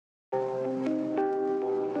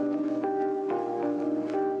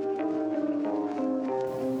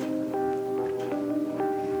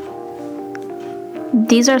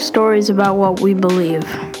These are stories about what we believe.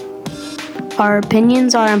 Our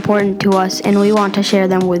opinions are important to us and we want to share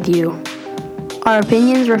them with you. Our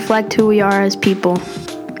opinions reflect who we are as people.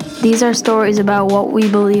 These are stories about what we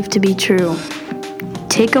believe to be true.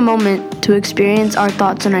 Take a moment to experience our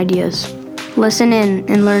thoughts and ideas. Listen in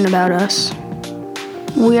and learn about us.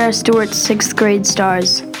 We are Stewart's 6th grade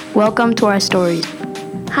stars. Welcome to our stories.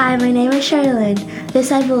 Hi, my name is Sharlyn. This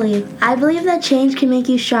I believe. I believe that change can make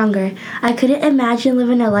you stronger. I couldn't imagine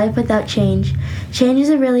living a life without change. Change is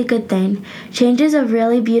a really good thing. Change is a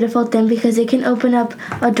really beautiful thing because it can open up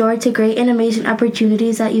a door to great and amazing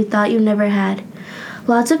opportunities that you thought you never had.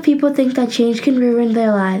 Lots of people think that change can ruin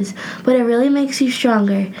their lives, but it really makes you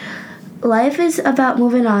stronger. Life is about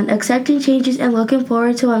moving on, accepting changes, and looking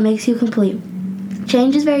forward to what makes you complete.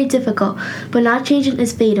 Change is very difficult, but not changing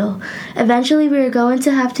is fatal. Eventually, we are going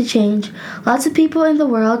to have to change. Lots of people in the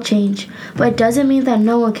world change, but it doesn't mean that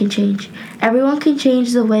no one can change. Everyone can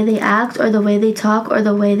change the way they act or the way they talk or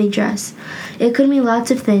the way they dress. It could mean lots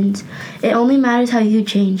of things. It only matters how you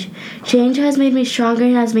change. Change has made me stronger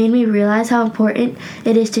and has made me realize how important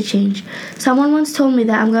it is to change. Someone once told me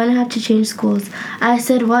that I'm going to have to change schools. I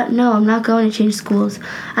said, "What? No, I'm not going to change schools."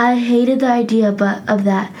 I hated the idea of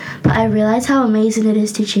that, but I realized how amazing it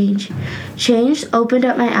is to change. Change opened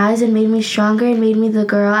up my eyes and made me stronger and made me the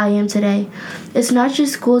girl I am today. It's not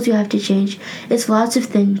just schools you have to change. It's lots of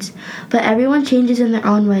things. But everyone changes in their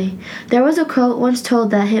own way. There was a quote once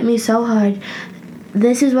told that hit me so hard.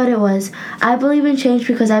 This is what it was. "I believe in change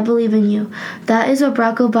because I believe in you." That is what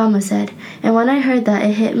Barack Obama said. And when I heard that,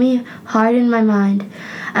 it hit me hard in my mind.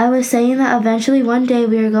 I was saying that eventually one day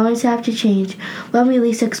we are going to have to change when we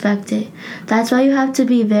least expect it. That's why you have to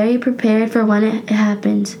be very prepared for when it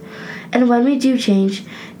happens. And when we do change,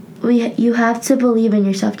 you have to believe in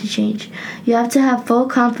yourself to change. You have to have full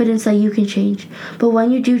confidence that you can change. But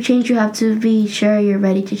when you do change, you have to be sure you're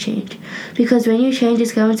ready to change. Because when you change,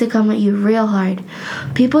 it's going to come at you real hard.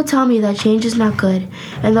 People tell me that change is not good,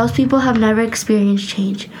 and those people have never experienced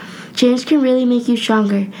change. Change can really make you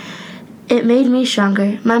stronger. It made me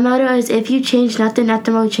stronger. My motto is, if you change nothing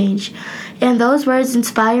will change. And those words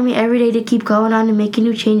inspire me every day to keep going on and making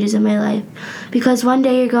new changes in my life. Because one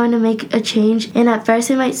day you're going to make a change, and at first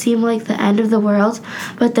it might seem like the end of the world,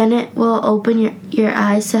 but then it will open your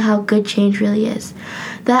eyes to how good change really is.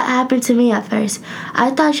 That happened to me at first. I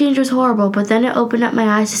thought change was horrible, but then it opened up my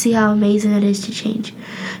eyes to see how amazing it is to change.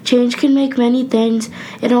 Change can make many things.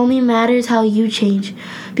 It only matters how you change.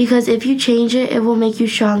 Because if you change it, it will make you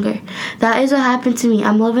stronger. That is what happened to me.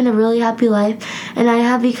 I'm living a really happy life, and I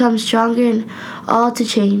have become stronger in all to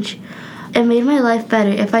change. It made my life better.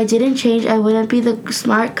 If I didn't change, I wouldn't be the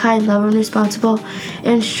smart, kind, loving, responsible,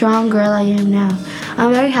 and strong girl I am now.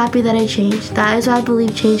 I'm very happy that I changed. That is why I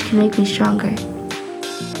believe change can make me stronger.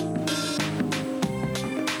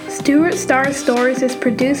 Stewart Star Stories is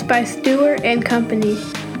produced by Stewart and Company,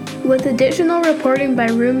 with additional reporting by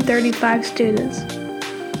Room 35 students.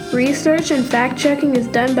 Research and fact-checking is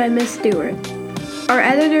done by Miss Stewart. Our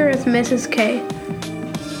editor is Mrs. K.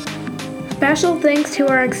 Special thanks to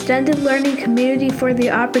our extended learning community for the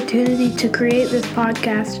opportunity to create this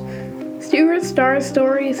podcast. Stewart Star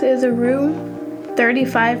Stories is a Room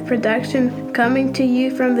 35 production coming to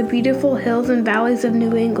you from the beautiful hills and valleys of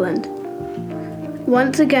New England.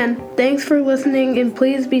 Once again, thanks for listening, and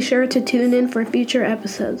please be sure to tune in for future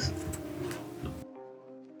episodes.